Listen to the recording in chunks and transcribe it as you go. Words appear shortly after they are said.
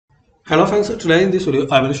Hello friends, today in this video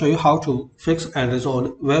I will show you how to fix and resolve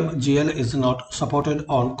WebGL is not supported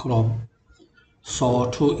on Chrome. So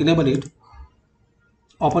to enable it,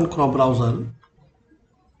 open Chrome browser,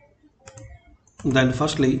 then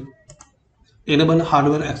firstly enable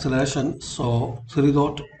hardware acceleration, so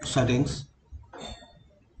 3-dot settings,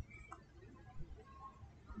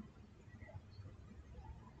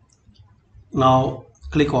 now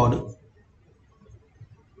click on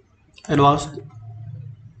advanced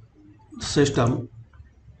system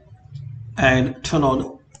and turn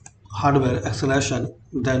on hardware acceleration,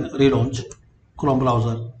 then relaunch Chrome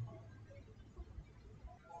browser.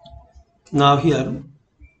 Now here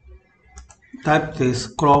type this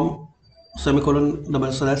Chrome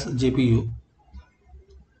 //GPU.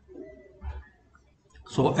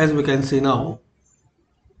 So as we can see now,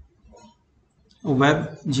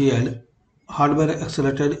 WebGL hardware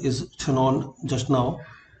accelerated is turned on just now.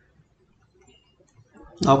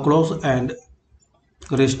 Now close and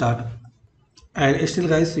restart. And still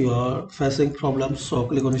guys, you are facing problems, so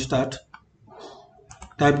click on start.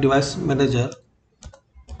 Type device manager,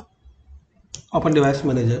 open device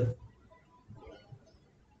manager.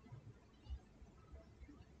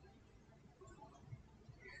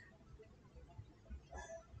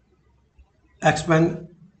 Expand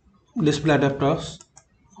display adapters,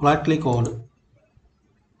 right click on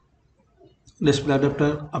display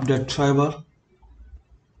adapter, update driver,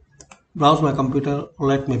 browse my computer,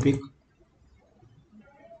 let me pick,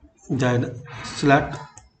 then select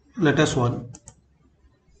latest one.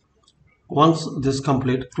 Once this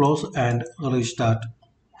complete, close and restart.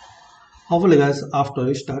 Hopefully guys, after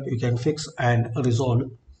restart you can fix and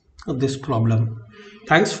resolve this problem.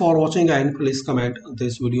 Thanks for watching and please comment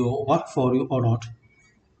this video work for you or not.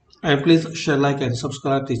 And please share, like and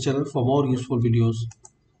subscribe the channel for more useful videos.